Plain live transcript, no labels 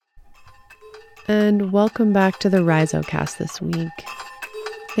and welcome back to the Rhizocast this week.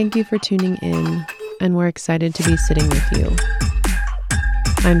 Thank you for tuning in, and we're excited to be sitting with you.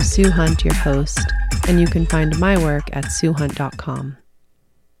 I'm Sue Hunt, your host, and you can find my work at suehunt.com.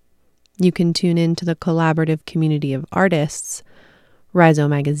 You can tune in to the collaborative community of artists, Rhizo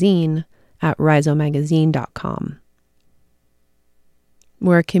Magazine, at rhizomagazine.com.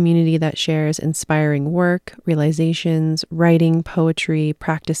 We're a community that shares inspiring work, realizations, writing, poetry,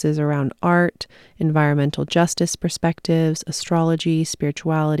 practices around art, environmental justice perspectives, astrology,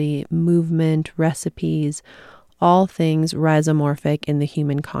 spirituality, movement, recipes, all things rhizomorphic in the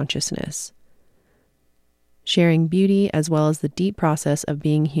human consciousness. Sharing beauty as well as the deep process of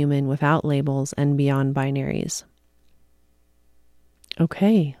being human without labels and beyond binaries.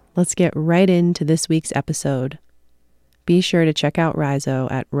 Okay, let's get right into this week's episode. Be sure to check out Rhizo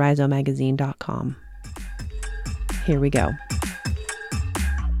at rhizomagazine.com. Here we go.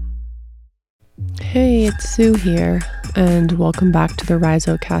 Hey, it's Sue here, and welcome back to the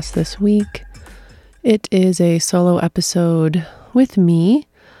Rhizocast this week. It is a solo episode with me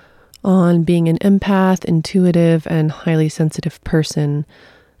on being an empath, intuitive, and highly sensitive person,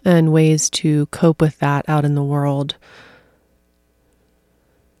 and ways to cope with that out in the world.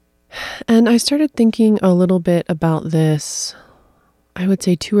 And I started thinking a little bit about this, I would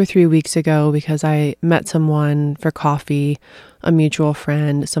say 2 or 3 weeks ago, because I met someone for coffee, a mutual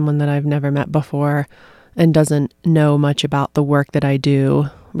friend, someone that I've never met before and doesn't know much about the work that I do,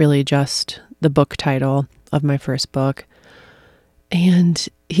 really just the book title of my first book. And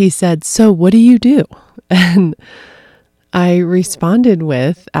he said, "So what do you do?" And I responded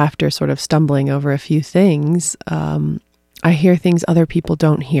with, after sort of stumbling over a few things, I hear things other people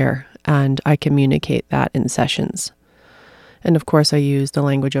don't hear, and I communicate that in sessions. And of course, I use the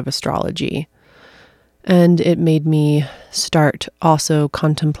language of astrology. And it made me start also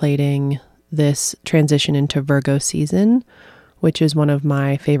contemplating this transition into Virgo season, which is one of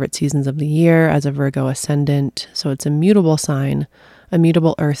my favorite seasons of the year as a Virgo ascendant. So it's a mutable sign, a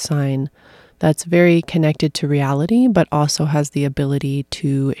mutable earth sign that's very connected to reality, but also has the ability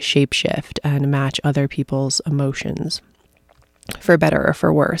to shapeshift and match other people's emotions, for better or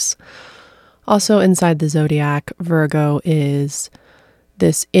for worse. Also inside the zodiac, Virgo is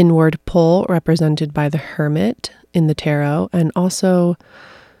this inward pull represented by the hermit in the tarot, and also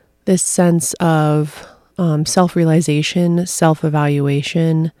this sense of self-realization,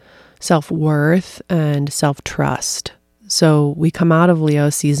 self-evaluation, self-worth, and self-trust. So we come out of Leo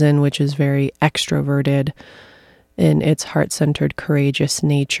season, which is very extroverted in its heart-centered, courageous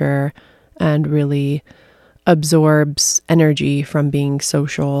nature, and really absorbs energy from being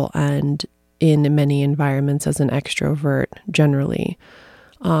social and in many environments as an extrovert generally.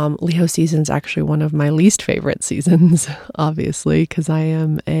 Leo season is actually one of my least favorite seasons, obviously, because I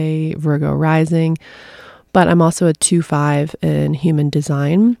am a Virgo rising, but I'm also a 2/5 in human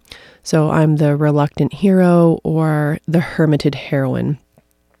design. So I'm the reluctant hero or the hermited heroine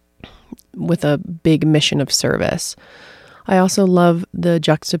with a big mission of service. I also love the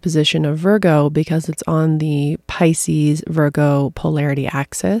juxtaposition of Virgo because it's on the Pisces-Virgo polarity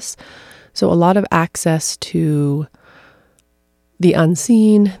axis. So a lot of access to the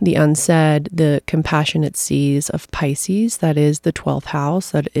unseen, the unsaid, the compassionate seas of Pisces, that is the 12th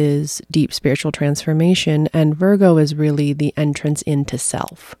house, that is deep spiritual transformation. And Virgo is really the entrance into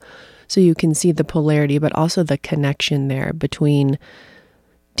self. So you can see the polarity, but also the connection there between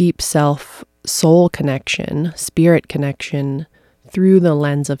deep self, soul connection, spirit connection through the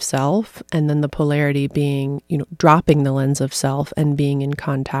lens of self, and then the polarity being, dropping the lens of self and being in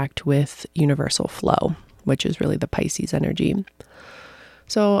contact with universal flow, which is really the Pisces energy.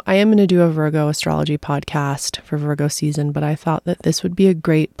 So I am going to do a Virgo astrology podcast for Virgo season, but I thought that this would be a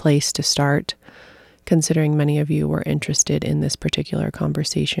great place to start, considering many of you were interested in this particular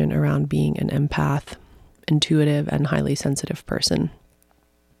conversation around being an empath, intuitive, and highly sensitive person.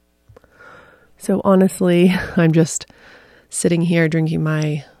 So honestly, I'm just sitting here drinking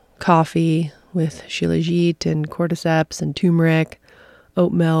my coffee with shilajit and cordyceps and turmeric,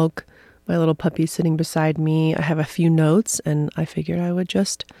 oat milk. My little puppy's sitting beside me. I have a few notes, and I figured I would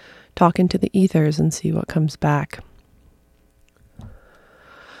just talk into the ethers and see what comes back.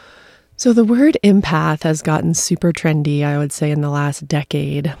 So the word empath has gotten super trendy, I would say, in the last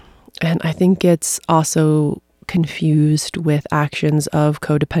decade. And I think it's also confused with actions of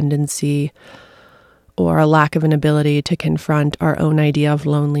codependency, or a lack of an ability to confront our own idea of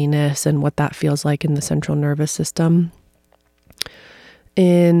loneliness and what that feels like in the central nervous system.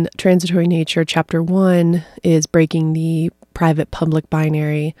 In Transitory Nature, Chapter 1 is breaking the private-public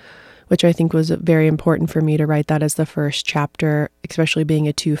binary, which I think was very important for me to write that as the first chapter, especially being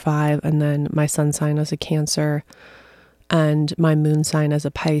a 2/5, and then my sun sign as a Cancer and my moon sign as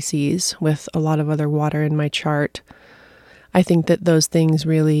a Pisces with a lot of other water in my chart. I think that those things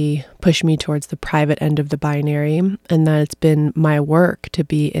really push me towards the private end of the binary, and that it's been my work to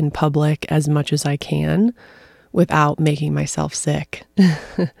be in public as much as I can without making myself sick.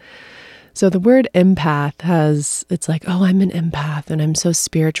 So the word empath it's like, oh, I'm an empath and I'm so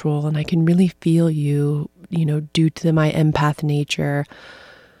spiritual and I can really feel you, due to my empath nature.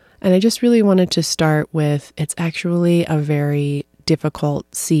 And I just really wanted to start with, it's actually a very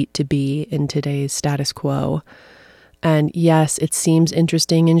difficult seat to be in today's status quo. And yes, it seems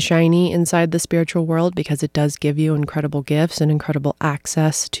interesting and shiny inside the spiritual world because it does give you incredible gifts and incredible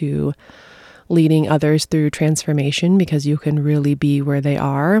access to leading others through transformation, because you can really be where they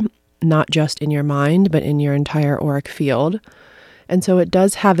are, not just in your mind, but in your entire auric field. And so it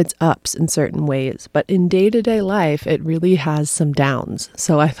does have its ups in certain ways, but in day-to-day life, it really has some downs.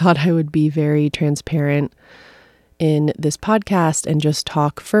 So I thought I would be very transparent in this podcast and just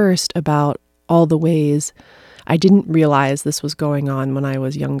talk first about all the ways I didn't realize this was going on when I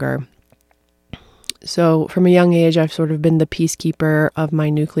was younger. So from a young age, I've sort of been the peacekeeper of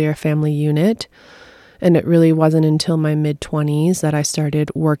my nuclear family unit. And it really wasn't until my mid-20s that I started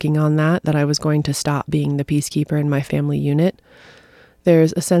working on that I was going to stop being the peacekeeper in my family unit.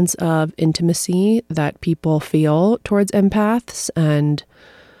 There's a sense of intimacy that people feel towards empaths, and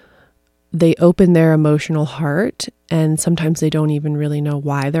they open their emotional heart, and sometimes they don't even really know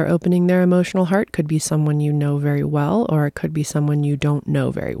why they're opening their emotional heart. Could be someone you know very well, or it could be someone you don't know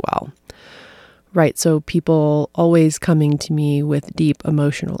very well. Right, so people always coming to me with deep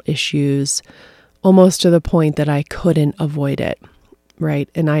emotional issues, almost to the point that I couldn't avoid it, right?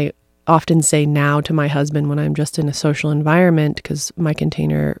 And I often say now to my husband when I'm just in a social environment, because my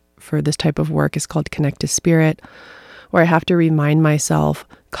container for this type of work is called Connect to Spirit, where I have to remind myself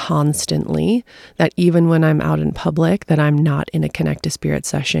constantly that even when I'm out in public, that I'm not in a Connect to Spirit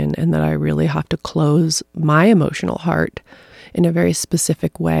session, and that I really have to close my emotional heart in a very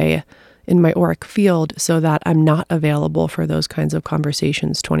specific way in my auric field so that I'm not available for those kinds of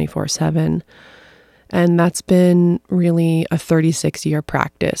conversations 24/7. And that's been really a 36-year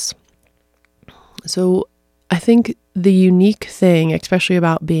practice. So I think the unique thing, especially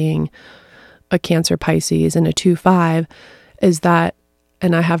about being a Cancer Pisces and a 2/5, is that,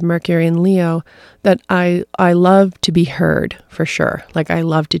 and I have Mercury in Leo, that I love to be heard, for sure. Like, I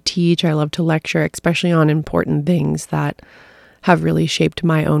love to teach, I love to lecture, especially on important things that have really shaped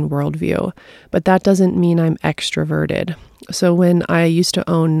my own worldview. But that doesn't mean I'm extroverted. So when I used to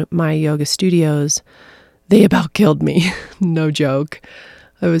own my yoga studios, they about killed me. No joke.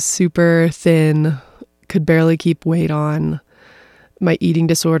 I was super thin, could barely keep weight on. My eating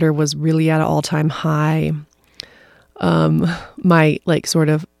disorder was really at an all-time high. My sort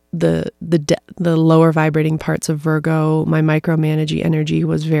of the lower vibrating parts of Virgo, my micromanaging energy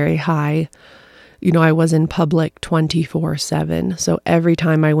was very high. I was in public 24/7. So every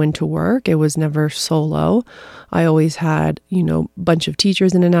time I went to work, it was never solo. I always had, a bunch of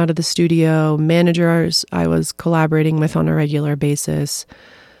teachers in and out of the studio, managers I was collaborating with on a regular basis,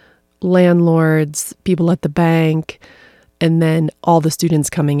 landlords, people at the bank, and then all the students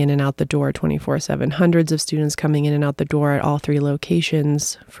coming in and out the door 24/7. Hundreds of students coming in and out the door at all 3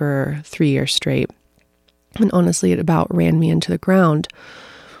 locations for 3 years straight. And honestly, it about ran me into the ground.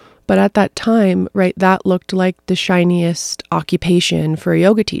 But at that time, right, that looked like the shiniest occupation for a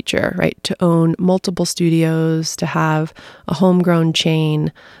yoga teacher, right? To own multiple studios, to have a homegrown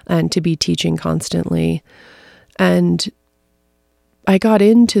chain, and to be teaching constantly. And I got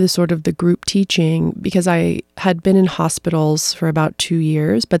into the sort of the group teaching because I had been in hospitals for about 2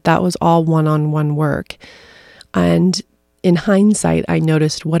 years, but that was all one-on-one work. And in hindsight, I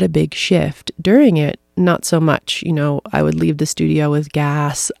noticed what a big shift. During it, not so much. I would leave the studio with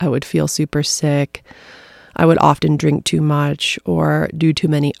gas. I would feel super sick. I would often drink too much or do too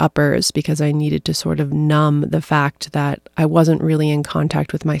many uppers because I needed to sort of numb the fact that I wasn't really in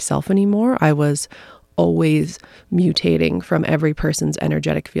contact with myself anymore. I was always mutating from every person's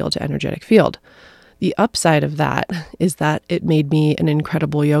energetic field to energetic field. The upside of that is that it made me an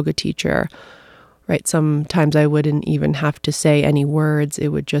incredible yoga teacher. Right? Sometimes I wouldn't even have to say any words. It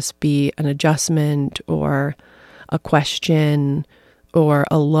would just be an adjustment or a question or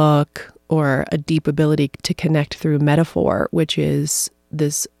a look or a deep ability to connect through metaphor, which is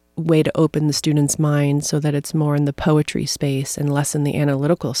this way to open the student's mind so that it's more in the poetry space and less in the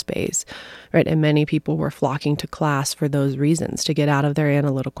analytical space, right? And many people were flocking to class for those reasons, to get out of their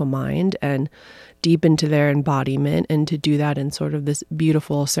analytical mind and deep into their embodiment, and to do that in sort of this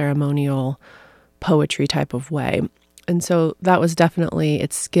beautiful ceremonial poetry type of way. And so that was definitely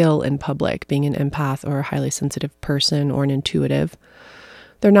its skill in public, being an empath or a highly sensitive person or an intuitive.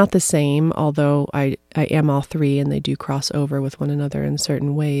 They're not the same, although I am all three, and they do cross over with one another in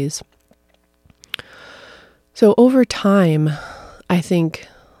certain ways. So over time, I think,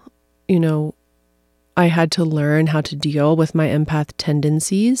 I had to learn how to deal with my empath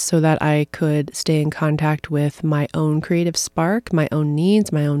tendencies so that I could stay in contact with my own creative spark, my own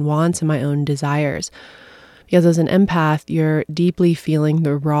needs, my own wants, and my own desires. Because as an empath, you're deeply feeling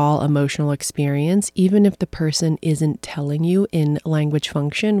the raw emotional experience, even if the person isn't telling you in language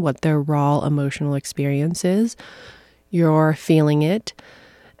function what their raw emotional experience is. You're feeling it.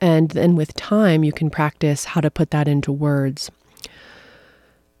 And then with time, you can practice how to put that into words.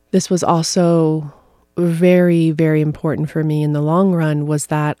 This was also very, very important for me in the long run, was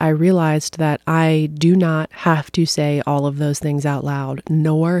that I realized that I do not have to say all of those things out loud,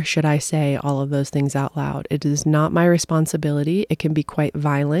 nor should I say all of those things out loud. It is not my responsibility. It can be quite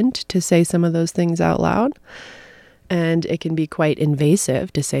violent to say some of those things out loud, and it can be quite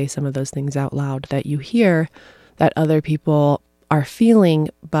invasive to say some of those things out loud that you hear that other people are feeling,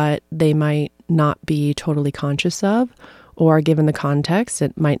 but they might not be totally conscious of. Or given the context,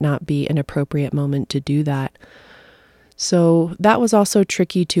 it might not be an appropriate moment to do that. So that was also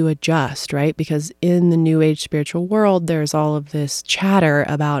tricky to adjust, right? Because in the New Age spiritual world, there's all of this chatter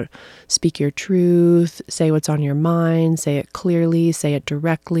about speak your truth, say what's on your mind, say it clearly, say it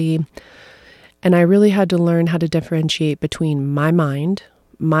directly. And I really had to learn how to differentiate between my mind,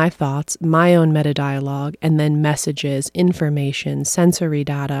 my thoughts, my own meta dialogue, and then messages, information, sensory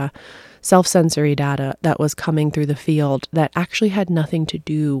data, self-sensory data that was coming through the field that actually had nothing to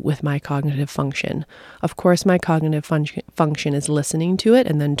do with my cognitive function. Of course, my cognitive function is listening to it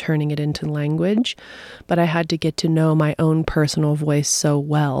and then turning it into language, but I had to get to know my own personal voice so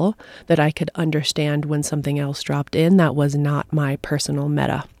well that I could understand when something else dropped in that was not my personal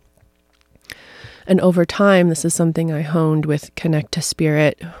meta. And over time, this is something I honed with Connect to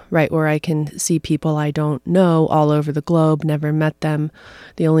Spirit, right, where I can see people I don't know all over the globe, never met them.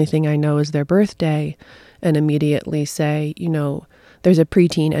 The only thing I know is their birthday, and immediately say, there's a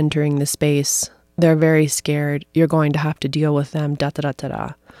preteen entering the space. They're very scared. You're going to have to deal with them,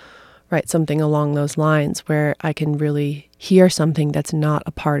 da-da-da-da-da. Right, something along those lines where I can really hear something that's not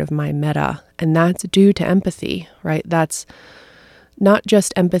a part of my meta. And that's due to empathy, right? That's not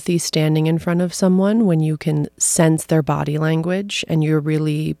just empathy standing in front of someone when you can sense their body language and you're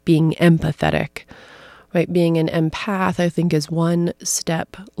really being empathetic, right? Being an empath, I think, is one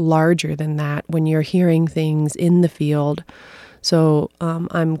step larger than that when you're hearing things in the field. So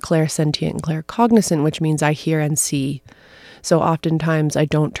I'm clairsentient and claircognizant, which means I hear and see. So oftentimes I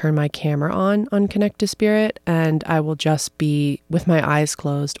don't turn my camera on Connect to Spirit, and I will just be with my eyes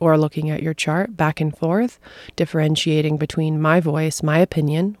closed or looking at your chart back and forth, differentiating between my voice, my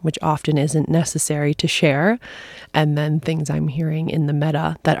opinion, which often isn't necessary to share, and then things I'm hearing in the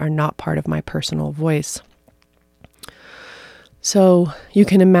meta that are not part of my personal voice. So you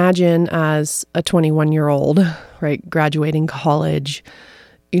can imagine as a 21-year-old, right, graduating college,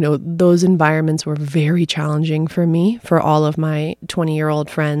 those environments were very challenging for me, for all of my 20-year-old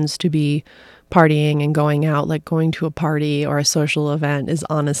friends to be partying and going out. Like going to a party or a social event is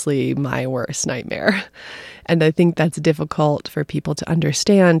honestly my worst nightmare. And I think that's difficult for people to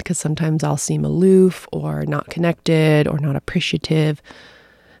understand because sometimes I'll seem aloof or not connected or not appreciative.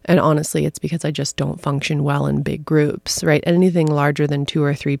 And honestly, it's because I just don't function well in big groups, right? Anything larger than 2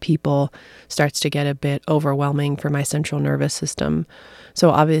 or 3 people starts to get a bit overwhelming for my central nervous system. So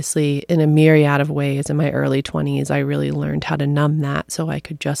obviously, in a myriad of ways in my early 20s, I really learned how to numb that so I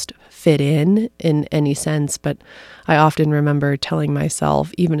could just fit in any sense. But I often remember telling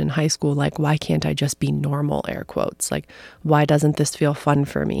myself, even in high school, like, why can't I just be normal, air quotes? Like, why doesn't this feel fun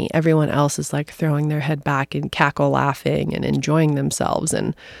for me? Everyone else is like throwing their head back and cackle laughing and enjoying themselves.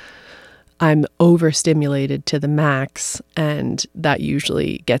 And I'm overstimulated to the max, and that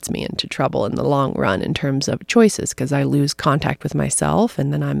usually gets me into trouble in the long run in terms of choices because I lose contact with myself,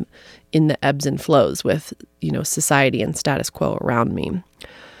 and then I'm in the ebbs and flows with, society and status quo around me.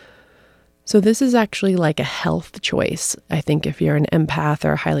 So this is actually like a health choice. I think if you're an empath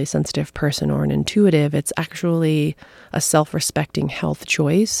or a highly sensitive person or an intuitive, it's actually a self-respecting health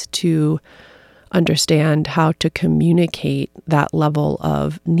choice to understand how to communicate that level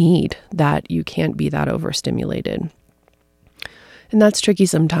of need, that you can't be that overstimulated. And that's tricky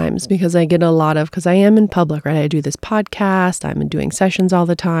sometimes because I get a lot of, because I am in public, right? I do this podcast, I'm doing sessions all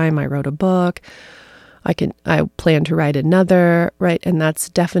the time. I wrote a book. I plan to write another, right? And that's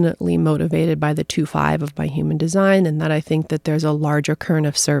definitely motivated by the 2-5 of my human design. And that I think that there's a larger current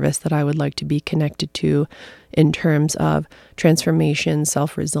of service that I would like to be connected to in terms of transformation,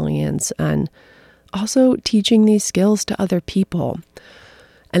 self-resilience, and also teaching these skills to other people.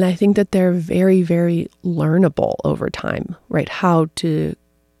 And I think that they're very, very learnable over time, right? How to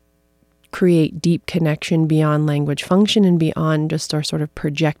create deep connection beyond language function and beyond just our sort of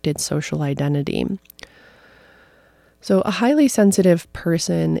projected social identity. So a highly sensitive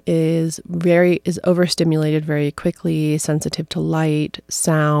person is overstimulated very quickly, sensitive to light,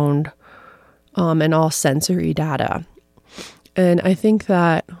 sound, and all sensory data. And I think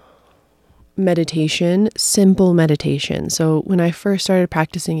that meditation, simple meditation. So when I first started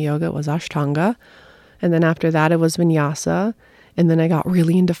practicing yoga, it was Ashtanga. And then after that, it was Vinyasa. And then I got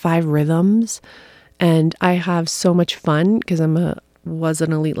really into 5 rhythms. And I have so much fun because was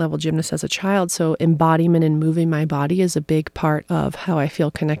an elite level gymnast as a child. So embodiment and moving my body is a big part of how I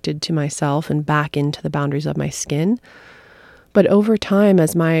feel connected to myself and back into the boundaries of my skin. But over time,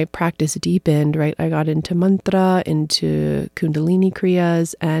 as my practice deepened, right, I got into mantra, into Kundalini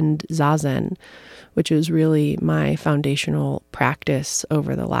Kriyas, and Zazen, which is really my foundational practice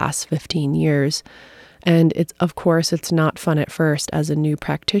over the last 15 years. And it's not fun at first as a new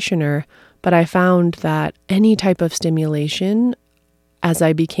practitioner, but I found that any type of stimulation, as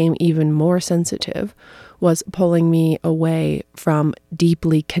I became even more sensitive, was pulling me away from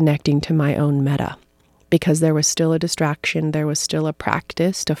deeply connecting to my own meta. Because there was still a distraction, there was still a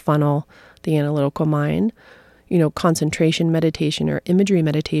practice to funnel the analytical mind. Concentration meditation or imagery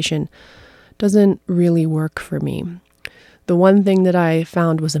meditation doesn't really work for me. The one thing that I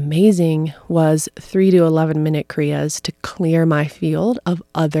found was amazing was 3 to 11 minute kriyas to clear my field of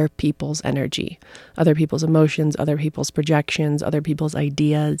other people's energy, other people's emotions, other people's projections, other people's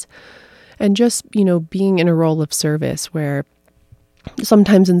ideas, and just, being in a role of service where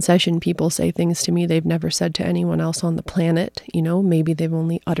sometimes in session, people say things to me they've never said to anyone else on the planet. Maybe they've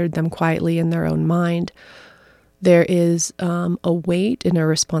only uttered them quietly in their own mind. There is a weight and a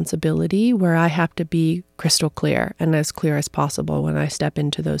responsibility where I have to be crystal clear and as clear as possible when I step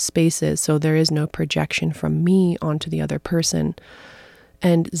into those spaces. So there is no projection from me onto the other person.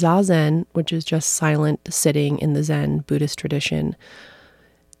 And Zazen, which is just silent sitting in the Zen Buddhist tradition,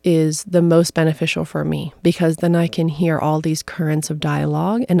 is the most beneficial for me because then I can hear all these currents of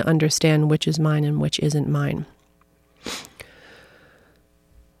dialogue and understand which is mine and which isn't mine.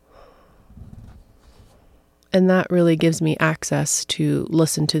 And that really gives me access to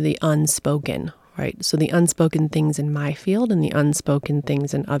listen to the unspoken, right? So the unspoken things in my field and the unspoken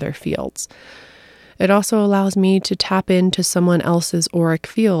things in other fields. It also allows me to tap into someone else's auric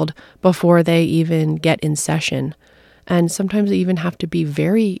field before they even get in session. And sometimes I even have to be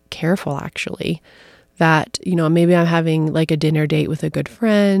very careful, actually, that, maybe I'm having like a dinner date with a good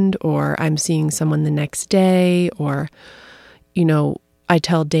friend, or I'm seeing someone the next day, or, I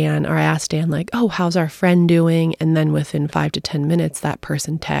tell Dan, or I ask Dan, like, oh, how's our friend doing? And then within 5 to 10 minutes, that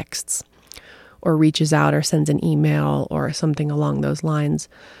person texts or reaches out or sends an email or something along those lines.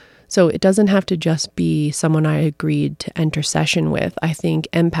 So it doesn't have to just be someone I agreed to enter session with. I think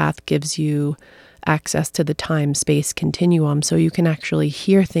empath gives you access to the time-space continuum, so you can actually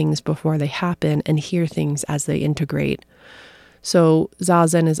hear things before they happen and hear things as they integrate. So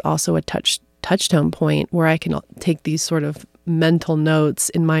Zazen is also a touchstone point where I can take these sort of mental notes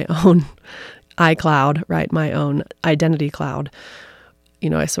in my own iCloud, right? My own identity cloud.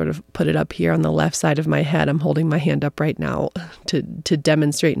 I sort of put it up here on the left side of my head. I'm holding my hand up right now to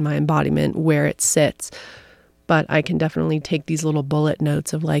demonstrate in my embodiment where it sits. But I can definitely take these little bullet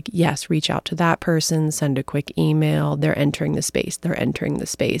notes of like, yes, reach out to that person, send a quick email. They're entering the space. They're entering the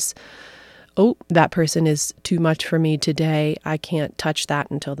space. Oh, that person is too much for me today. I can't touch that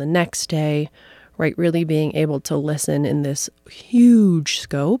until the next day, right? Really being able to listen in this huge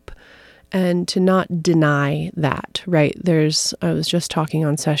scope and to not deny that, right? I was just talking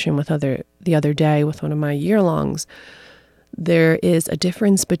on session the other day with one of my year-longs. There is a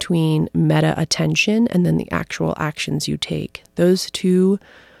difference between meta attention and then the actual actions you take. Those two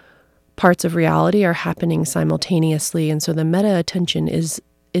parts of reality are happening simultaneously. And so the meta attention it's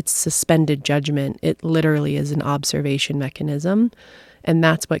suspended judgment. It literally is an observation mechanism. And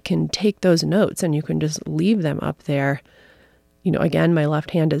that's what can take those notes and you can just leave them up there. Again, my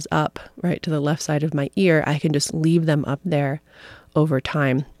left hand is up, right to the left side of my ear. I can just leave them up there over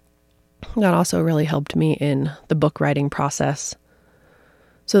time. That also really helped me in the book writing process.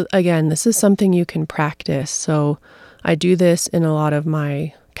 So again, this is something you can practice. So I do this in a lot of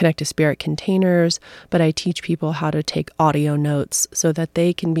my Connect to Spirit containers, but I teach people how to take audio notes so that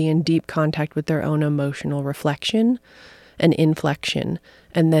they can be in deep contact with their own emotional reflection and inflection.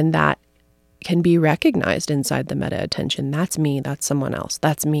 And then that can be recognized inside the meta attention. That's me, that's someone else.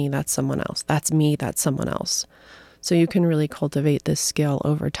 That's me, that's someone else. That's me, that's someone else. So you can really cultivate this skill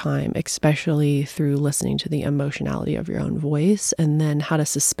over time, especially through listening to the emotionality of your own voice and then how to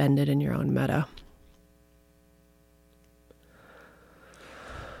suspend it in your own meta.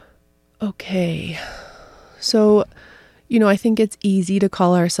 Okay, so, I think it's easy to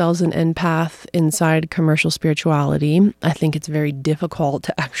call ourselves an empath inside commercial spirituality. I think it's very difficult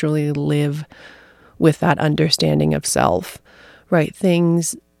to actually live with that understanding of self, right?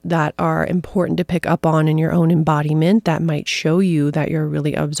 Things that are important to pick up on in your own embodiment that might show you that you're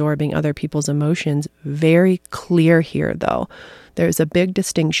really absorbing other people's emotions. Very clear here, though. There's a big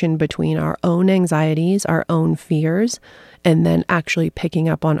distinction between our own anxieties, our own fears, and then actually picking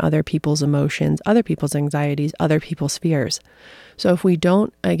up on other people's emotions, other people's anxieties, other people's fears. So if we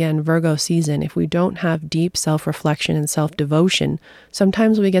don't, again, Virgo season, if we don't have deep self-reflection and self-devotion,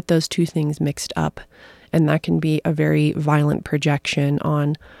 sometimes we get those two things mixed up. And that can be a very violent projection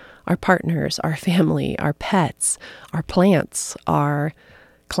on our partners, our family, our pets, our plants, our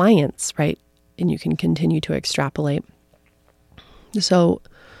clients, right? And you can continue to extrapolate. So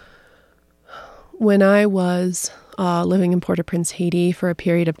when I was living in Port-au-Prince, Haiti for a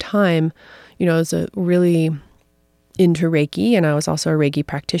period of time, I was really into Reiki, and I was also a Reiki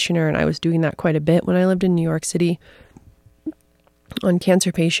practitioner, and I was doing that quite a bit when I lived in New York City on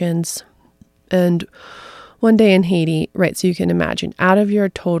cancer patients. And one day in Haiti, right, so you can imagine, out of your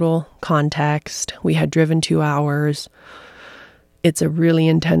total context, we had driven 2 hours. It's a really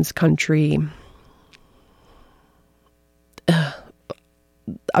intense country.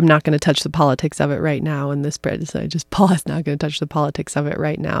 I'm not going to touch the politics of it right now in this so I just pause, not going to touch the politics of it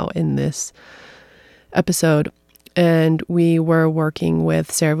right now in this episode. And we were working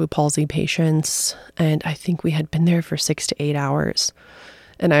with cerebral palsy patients, and I think we had been there for 6 to 8 hours.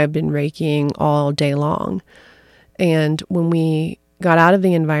 And I had been Reikiing all day long. And when we got out of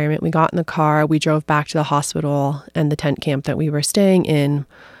the environment, we got in the car, we drove back to the hospital and the tent camp that we were staying in.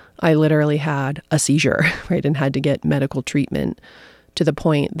 I literally had a seizure, right, and had to get medical treatment to the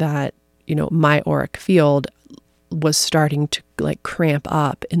point that, my auric field was starting to cramp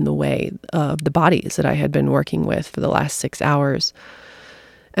up in the way of the bodies that I had been working with for the last 6 hours.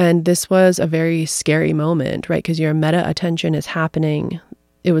 And this was a very scary moment, right? Because your meta attention is happening.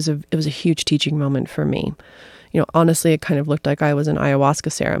 It was a huge teaching moment for me. Honestly, it kind of looked like I was in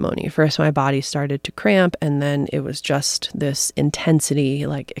ayahuasca ceremony. First, my body started to cramp, and then it was just this intensity,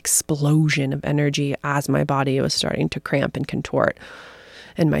 explosion of energy as my body was starting to cramp and contort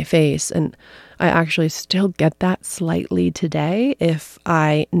in my face. And I actually still get that slightly today if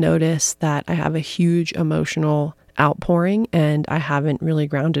I notice that I have a huge emotional outpouring and I haven't really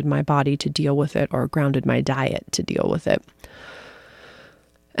grounded my body to deal with it or grounded my diet to deal with it.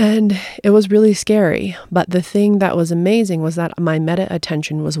 And it was really scary. But the thing that was amazing was that my meta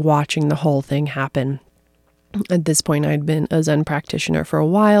attention was watching the whole thing happen. At this point, I'd been a Zen practitioner for a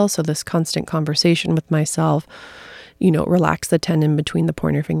while. So this constant conversation with myself, relax the tendon between the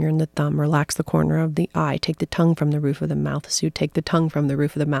pointer finger and the thumb, relax the corner of the eye, take the tongue from the roof of the mouth. So take the tongue from the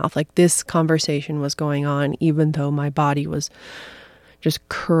roof of the mouth. This conversation was going on, even though my body was just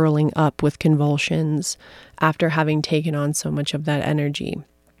curling up with convulsions after having taken on so much of that energy.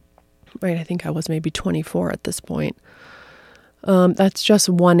 Right, I think I was maybe 24 at this point. That's just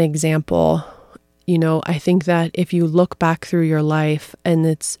one example. I think that if you look back through your life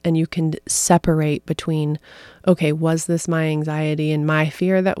and you can separate between, okay, was this my anxiety and my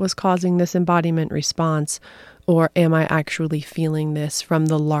fear that was causing this embodiment response, or am I actually feeling this from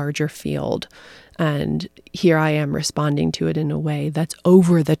the larger field? And here I am responding to it in a way that's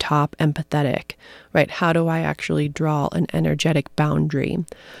over the top empathetic, right? How do I actually draw an energetic boundary?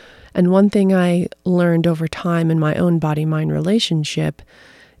 And one thing I learned over time in my own body-mind relationship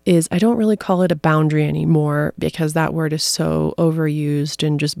is I don't really call it a boundary anymore because that word is so overused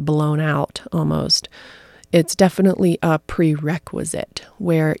and just blown out almost. It's definitely a prerequisite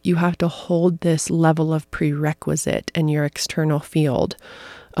where you have to hold this level of prerequisite in your external field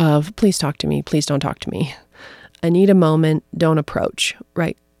of please talk to me, please don't talk to me. I need a moment, don't approach,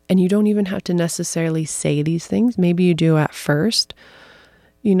 right? And you don't even have to necessarily say these things. Maybe you do at first,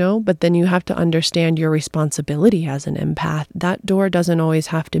 but then you have to understand your responsibility as an empath. That door doesn't always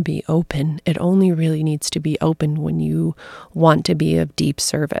have to be open. It only really needs to be open when you want to be of deep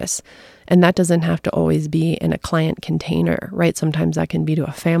service. And that doesn't have to always be in a client container, right? Sometimes that can be to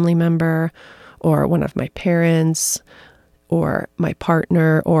a family member or one of my parents or my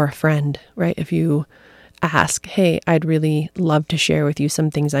partner or a friend, right? If you ask, hey, I'd really love to share with you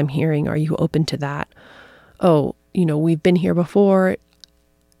some things I'm hearing. Are you open to that? Oh, we've been here before.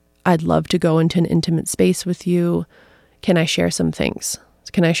 I'd love to go into an intimate space with you. Can I share some things?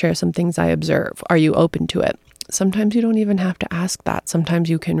 Can I share some things I observe? Are you open to it? Sometimes you don't even have to ask that. Sometimes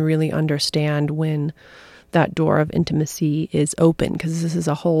you can really understand when that door of intimacy is open, because this is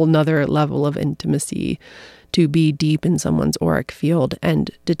a whole nother level of intimacy, to be deep in someone's auric field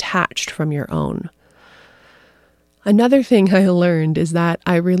and detached from your own. Another thing I learned is that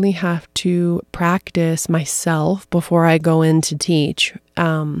I really have to practice myself before I go in to teach.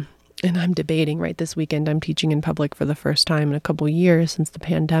 And I'm debating, right? This weekend, I'm teaching in public for the first time in a couple years since the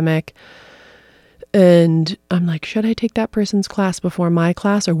pandemic. And I'm like, should I take that person's class before my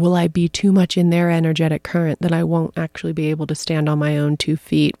class, or will I be too much in their energetic current that I won't actually be able to stand on my own 2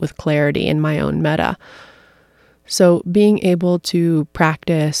 feet with clarity in my own meta? So being able to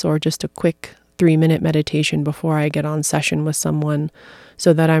practice, or just a quick 3-minute meditation before I get on session with someone,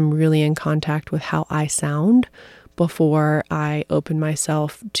 so that I'm really in contact with how I sound before I open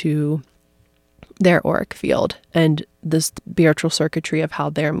myself to their auric field and the spiritual circuitry of how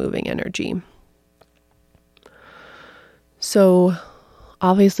they're moving energy. So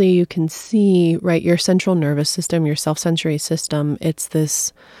obviously you can see, right, your central nervous system, your self-sensory system, it's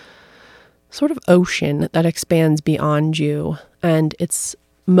this sort of ocean that expands beyond you, and it's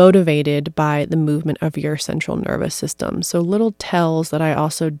motivated by the movement of your central nervous system. So little tells that I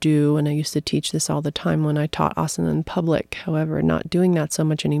also do, and I used to teach this all the time when I taught asana in public, however, not doing that so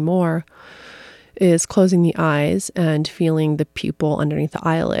much anymore, is closing the eyes and feeling the pupil underneath the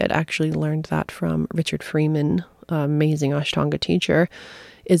eyelid. I actually learned that from Richard Freeman, amazing Ashtanga teacher,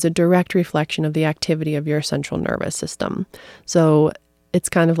 is a direct reflection of the activity of your central nervous system. So it's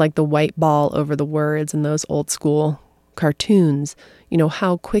kind of like the white ball over the words in those old school cartoons.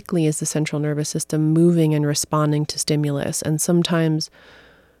 How quickly is the central nervous system moving and responding to stimulus? And sometimes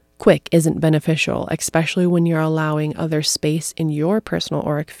quick isn't beneficial, especially when you're allowing other space in your personal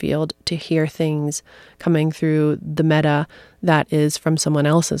auric field to hear things coming through the meta that is from someone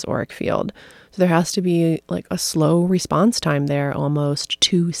else's auric field. So there has to be like a slow response time there, almost,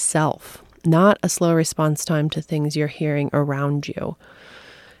 to self, not a slow response time to things you're hearing around you.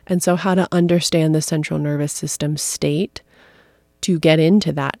 And so how to understand the central nervous system state to get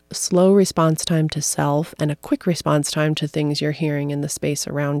into that slow response time to self and a quick response time to things you're hearing in the space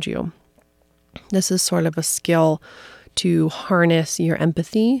around you. This is sort of a skill to harness your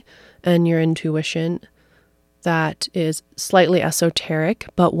empathy and your intuition that is slightly esoteric,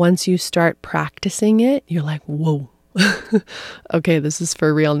 but once you start practicing it, you're like, whoa. Okay, this is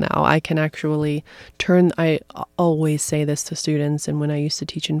for real now. I can actually I always say this to students, and when I used to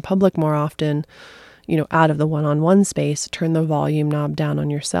teach in public more often, out of the one-on-one space, turn the volume knob down on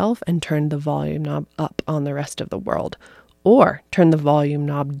yourself and turn the volume knob up on the rest of the world. Or turn the volume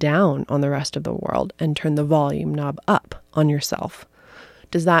knob down on the rest of the world and turn the volume knob up on yourself.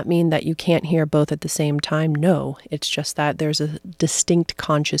 Does that mean that you can't hear both at the same time? No, it's just that there's a distinct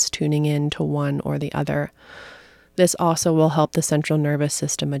conscious tuning in to one or the other. This also will help the central nervous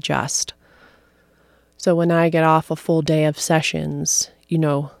system adjust. So when I get off a full day of sessions,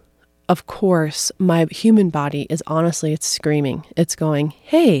 of course, my human body is it's screaming. It's going,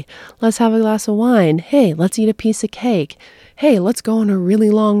 hey, let's have a glass of wine. Hey, let's eat a piece of cake. Hey, let's go on a really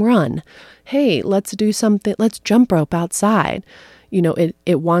long run. Hey, let's do something. Let's jump rope outside.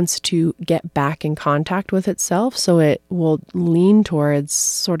 It wants to get back in contact with itself, so it will lean towards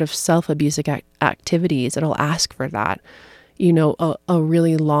sort of self-abusive activities. It'll ask for that. A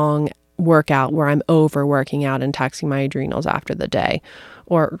really long workout where I'm overworking out and taxing my adrenals after the day,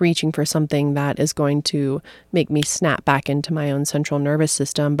 or reaching for something that is going to make me snap back into my own central nervous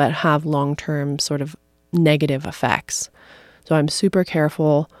system, but have long-term sort of negative effects. So I'm super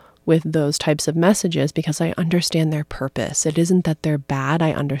careful with those types of messages because I understand their purpose. It isn't that they're bad.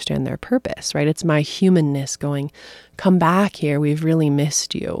 I understand their purpose, right? It's my humanness going, come back here. We've really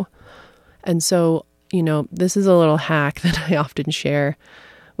missed you. And so, this is a little hack that I often share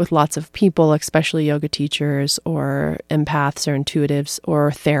with lots of people, especially yoga teachers or empaths or intuitives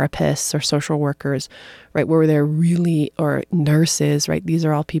or therapists or social workers, right? Where they're really, or nurses, right? These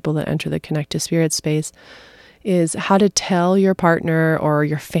are all people that enter the Connect to Spirit space, is how to tell your partner or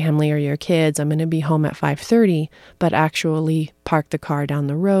your family or your kids, I'm going to be home at 5:30, but actually park the car down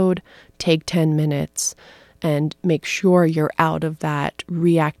the road, take 10 minutes, and make sure you're out of that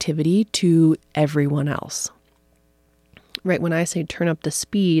reactivity to everyone else. right? When I say turn up the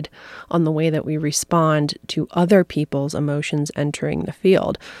speed on the way that we respond to other people's emotions entering the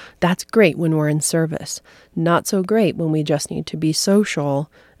field, that's great when we're in service. Not so great when we just need to be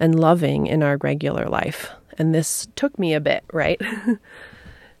social and loving in our regular life. And this took me a bit, right?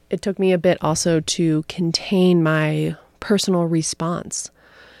 It took me a bit also to contain my personal response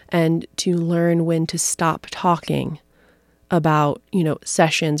and to learn when to stop talking about,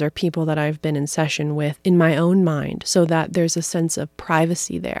 sessions or people that I've been in session with in my own mind, so that there's a sense of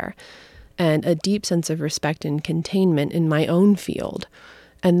privacy there and a deep sense of respect and containment in my own field,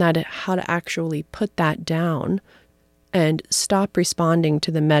 and that how to actually put that down and stop responding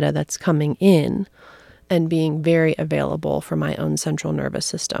to the meta that's coming in and being very available for my own central nervous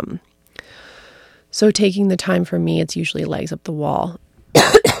system. So taking the time for me, it's usually legs up the wall.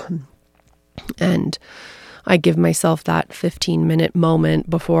 And I give myself that 15-minute moment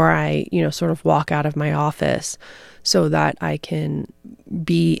before I, sort of walk out of my office so that I can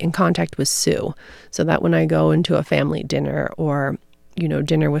be in contact with Sue. So that when I go into a family dinner or,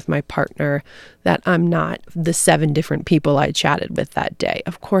 dinner with my partner, that I'm not the 7 different people I chatted with that day.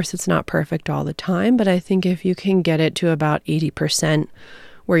 Of course, it's not perfect all the time, but I think if you can get it to about 80%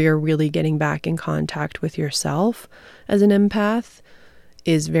 where you're really getting back in contact with yourself as an empath,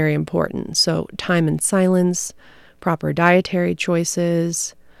 is very important. So time and silence, proper dietary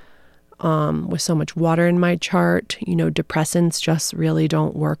choices, with so much water in my chart, depressants just really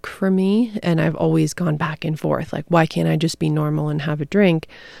don't work for me. And I've always gone back and forth, like, why can't I just be normal and have a drink?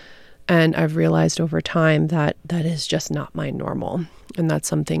 And I've realized over time that that is just not my normal. And that's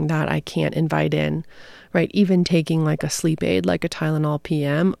something that I can't invite in, right? Even taking like a sleep aid, like a Tylenol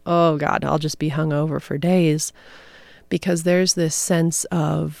PM, oh God, I'll just be hungover for days. Because there's this sense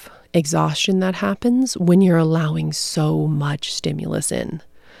of exhaustion that happens when you're allowing so much stimulus in.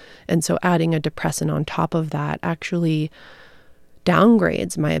 And so adding a depressant on top of that actually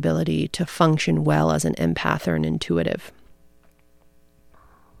downgrades my ability to function well as an empath or an intuitive.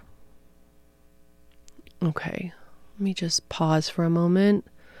 Okay, let me just pause for a moment.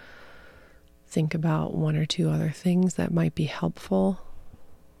 Think about 1 or 2 other things that might be helpful.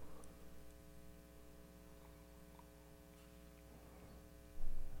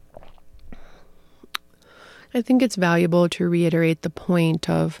 I think it's valuable to reiterate the point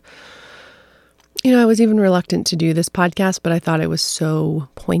of, I was even reluctant to do this podcast, but I thought it was so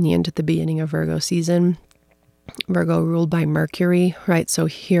poignant at the beginning of Virgo season. Virgo ruled by Mercury, right? So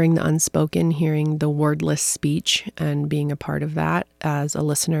hearing the unspoken, hearing the wordless speech and being a part of that as a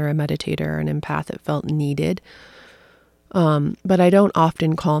listener, a meditator, an empath, it felt needed. But I don't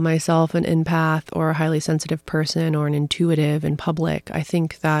often call myself an empath or a highly sensitive person or an intuitive in public. I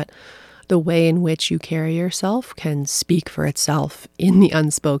think that the way in which you carry yourself can speak for itself in the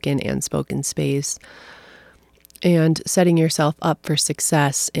unspoken and spoken space, and setting yourself up for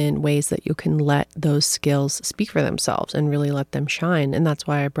success in ways that you can let those skills speak for themselves and really let them shine. And that's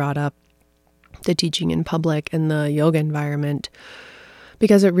why I brought up the teaching in public and the yoga environment,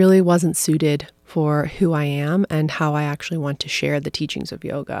 because it really wasn't suited for who I am and how I actually want to share the teachings of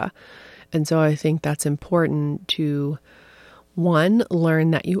yoga. And so I think that's important to, 1,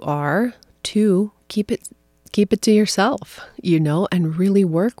 learn that you are, 2, keep it to yourself, and really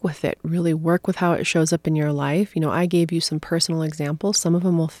work with it, really work with how it shows up in your life. I gave you some personal examples. Some of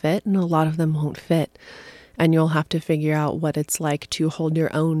them will fit and a lot of them won't fit. And you'll have to figure out what it's like to hold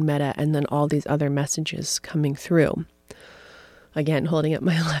your own meta and then all these other messages coming through. Again, holding up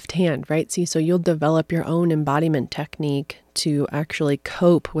my left hand, right? See, so you'll develop your own embodiment technique to actually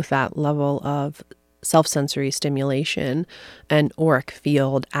cope with that level of self-sensory stimulation and auric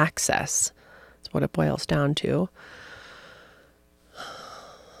field access. That's what it boils down to.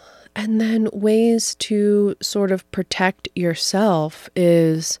 And then ways to sort of protect yourself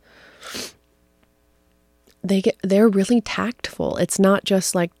is they're really tactful. It's not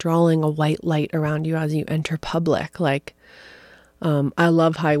just like drawing a white light around you as you enter public. I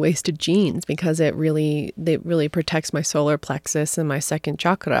love high-waisted jeans because it really protects my solar plexus and my second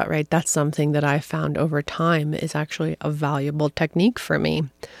chakra, right? That's something that I found over time is actually a valuable technique for me.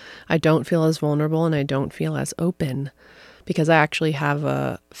 I don't feel as vulnerable and I don't feel as open because I actually have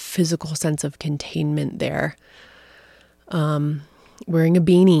a physical sense of containment there. Wearing a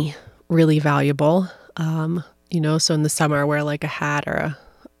beanie, really valuable. So in the summer I wear like a hat or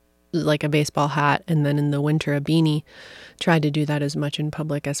like a baseball hat, and then in the winter a beanie. Try to do that as much in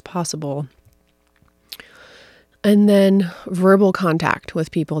public as possible. And then verbal contact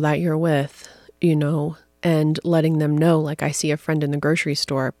with people that you're with, and letting them know, like I see a friend in the grocery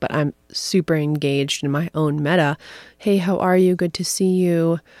store, but I'm super engaged in my own meta. Hey, how are you? Good to see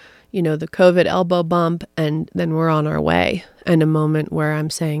you. the COVID elbow bump, and then we're on our way. And a moment where I'm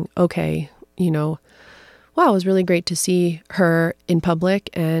saying, okay, wow, it was really great to see her in public,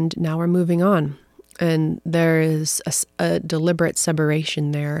 and now we're moving on. And there is a deliberate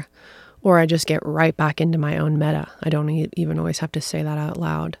separation there, or I just get right back into my own meta. I don't even always have to say that out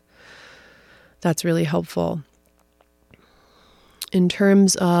loud. That's really helpful. In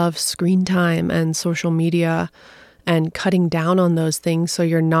terms of screen time and social media and cutting down on those things so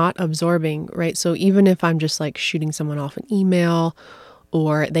you're not absorbing, right? So even if I'm just like shooting someone off an email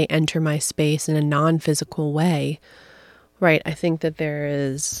or they enter my space in a non-physical way, right? I think that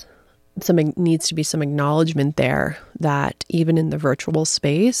needs to be some acknowledgement there that even in the virtual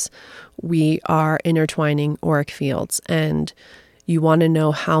space, we are intertwining auric fields, and you want to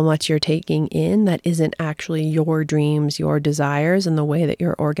know how much you're taking in that isn't actually your dreams, your desires, and the way that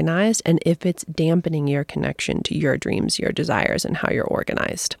you're organized, and if it's dampening your connection to your dreams, your desires, and how you're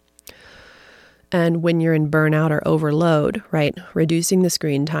organized. And when you're in burnout or overload, right, reducing the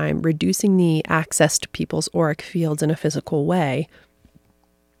screen time, reducing the access to people's auric fields in a physical way,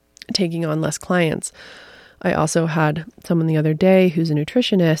 taking on less clients. I also had someone the other day who's a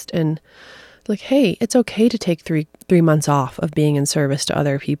nutritionist, and like, hey, it's okay to take three months off of being in service to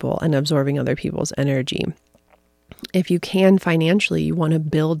other people and absorbing other people's energy. If you can financially, you want to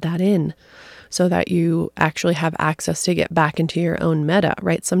build that in so that you actually have access to get back into your own meta,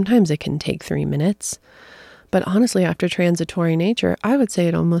 right? Sometimes it can take 3 minutes. But honestly, after transitory nature, I would say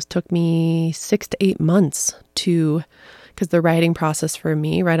it almost took me 6 to 8 months because the writing process for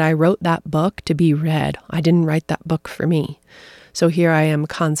me, right? I wrote that book to be read. I didn't write that book for me. So here I am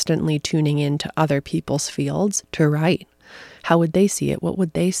constantly tuning into other people's fields to write. How would they see it? What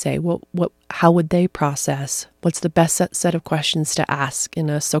would they say? How would they process? What's the best set of questions to ask in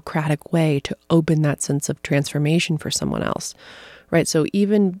a Socratic way to open that sense of transformation for someone else, right? So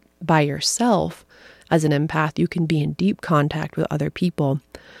even by yourself as an empath, you can be in deep contact with other people,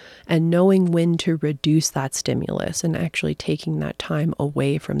 and knowing when to reduce that stimulus and actually taking that time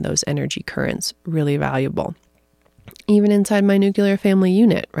away from those energy currents, really valuable. Even inside my nuclear family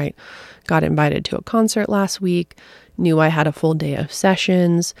unit, right? Got invited to a concert last week, knew I had a full day of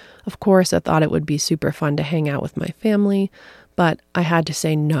sessions. Of course, I thought it would be super fun to hang out with my family, but I had to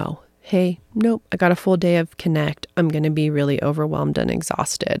say no. Hey, nope, I got a full day of Connect. I'm going to be really overwhelmed and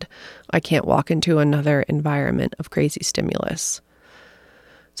exhausted. I can't walk into another environment of crazy stimulus.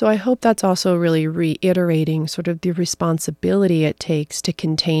 So I hope that's also really reiterating sort of the responsibility it takes to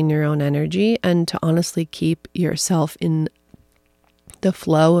contain your own energy and to honestly keep yourself in the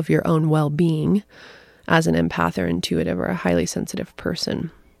flow of your own well-being as an empath or intuitive or a highly sensitive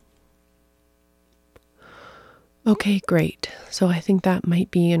person. Okay, great. So I think that might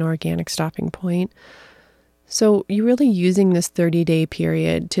be an organic stopping point. So you're really using this 30-day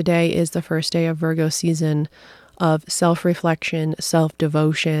period. Today is the first day of Virgo season of self-reflection,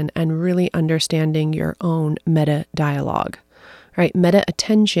 self-devotion, and really understanding your own meta-dialogue, right?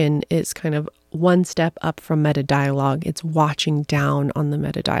 Meta-attention is kind of one step up from meta-dialogue. It's watching down on the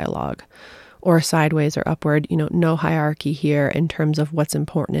meta-dialogue, or sideways or upward, no hierarchy here in terms of what's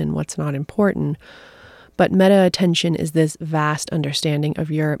important and what's not important. But meta-attention is this vast understanding of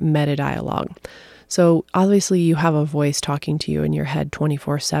your meta-dialogue. So obviously you have a voice talking to you in your head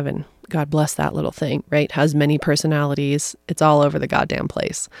 24/7. God bless that little thing, right? Has many personalities. It's all over the goddamn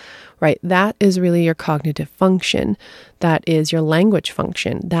place, right? That is really your cognitive function. That is your language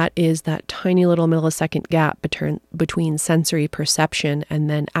function. That is that tiny little millisecond gap between sensory perception and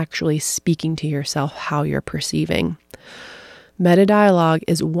then actually speaking to yourself how you're perceiving. Meta-dialogue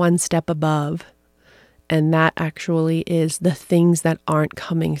is one step above, and that actually is the things that aren't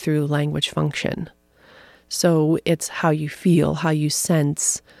coming through language function. So it's how you feel, how you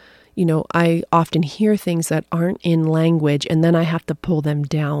sense. I often hear things that aren't in language, and then I have to pull them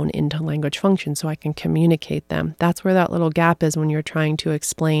down into language function so I can communicate them. That's where that little gap is when you're trying to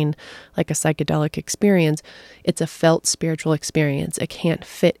explain like a psychedelic experience. It's a felt spiritual experience. It can't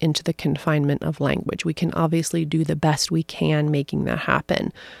fit into the confinement of language. We can obviously do the best we can making that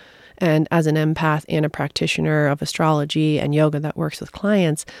happen. And as an empath and a practitioner of astrology and yoga that works with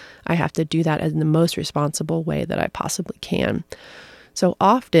clients, I have to do that in the most responsible way that I possibly can. So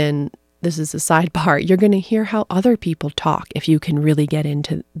often, this is a sidebar, you're going to hear how other people talk if you can really get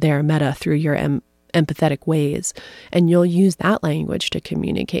into their meta through your empathetic ways. And you'll use that language to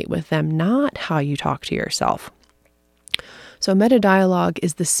communicate with them, not how you talk to yourself. So meta-dialogue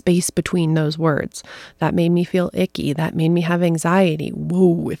is the space between those words. That made me feel icky. That made me have anxiety.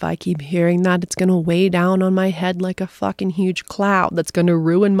 Whoa, if I keep hearing that, it's going to weigh down on my head like a fucking huge cloud that's going to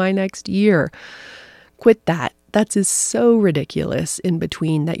ruin my next year. Quit that. that is so ridiculous in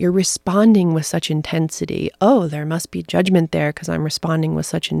between that you're responding with such intensity. Oh, there must be judgment there because I'm responding with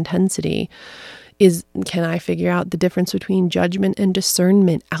such intensity. Can I figure out the difference between judgment and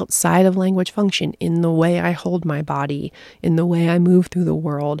discernment outside of language function in the way I hold my body, in the way I move through the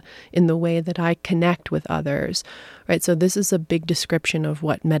world, in the way that I connect with others, right? So this is a big description of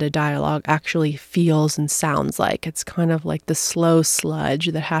what meta dialogue actually feels and sounds like. It's kind of like the slow sludge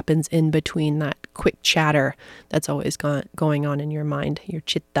that happens in between that quick chatter that's always going on in your mind, your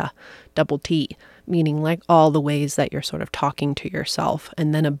chitta, double T, meaning like all the ways that you're sort of talking to yourself.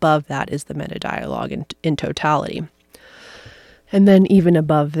 And then above that is the meta dialogue in totality. And then even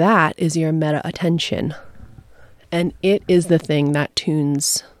above that is your meta attention. And it is the thing that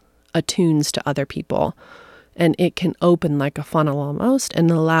attunes to other people. And it can open like a funnel almost and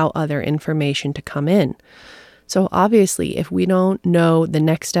allow other information to come in. So obviously, if we don't know the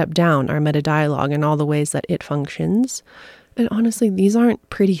next step down, our meta dialogue and all the ways that it functions, and honestly, these aren't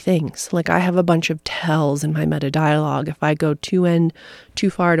pretty things. Like I have a bunch of tells in my meta dialogue. If I go too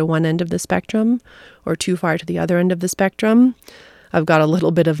far to one end of the spectrum or too far to the other end of the spectrum, I've got a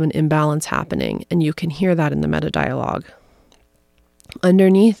little bit of an imbalance happening, and you can hear that in the meta dialogue.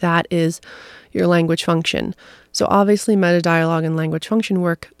 Underneath that is your language function. So obviously meta dialogue and language function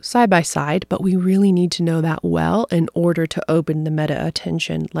work side by side, but we really need to know that well in order to open the meta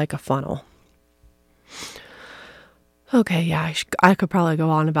attention like a funnel. Okay, yeah, I could probably go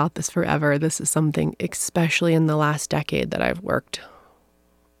on about this forever. This is something, especially in the last decade, that I've worked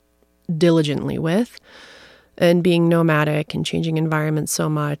diligently with. And being nomadic and changing environments so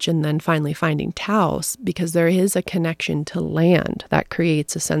much, and then finally finding Taos, because there is a connection to land that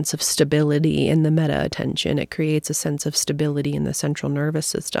creates a sense of stability in the meta attention. It creates a sense of stability in the central nervous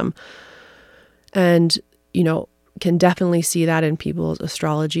system. And, can definitely see that in people's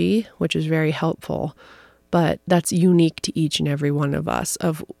astrology, which is very helpful. But that's unique to each and every one of us,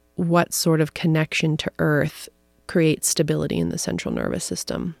 of what sort of connection to Earth creates stability in the central nervous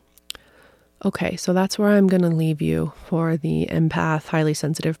system. Okay, so that's where I'm going to leave you for the empath, highly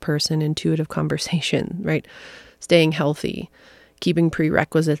sensitive person, intuitive conversation, right? Staying healthy, keeping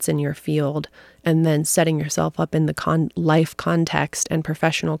prerequisites in your field, and then setting yourself up in the life context and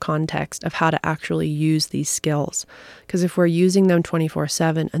professional context of how to actually use these skills. Because if we're using them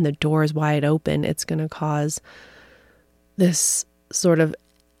 24/7 and the door is wide open, it's going to cause this sort of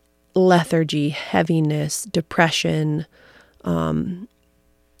lethargy, heaviness, depression,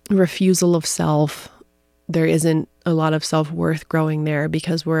 refusal of self. There isn't a lot of self-worth growing there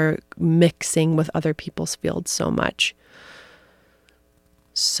because we're mixing with other people's fields so much.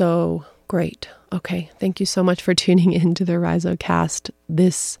 So great. Okay. Thank you so much for tuning in to the RhizoCast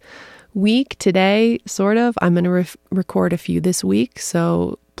this week. Today, sort of, I'm going to record a few this week.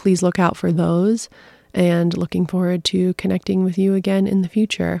 So please look out for those, and looking forward to connecting with you again in the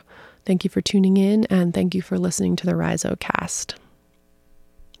future. Thank you for tuning in, and thank you for listening to the RhizoCast.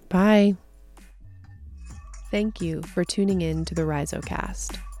 Bye. Thank you for tuning in to the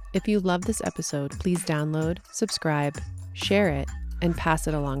RhizoCast. If you love this episode, please download, subscribe, share it, and pass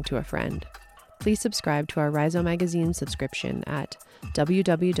it along to a friend. Please subscribe to our Rhizo Magazine subscription at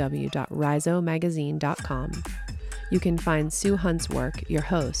www.rhizomagazine.com. You can find Sue Hunt's work, your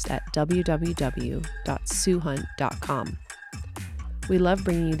host, at www.suehunt.com. We love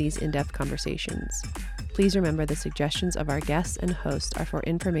bringing you these in-depth conversations. Please remember the suggestions of our guests and hosts are for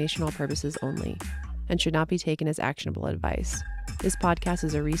informational purposes only and should not be taken as actionable advice. This podcast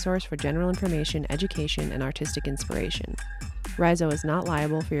is a resource for general information, education, and artistic inspiration. Rhizo is not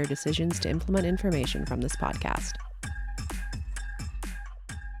liable for your decisions to implement information from this podcast.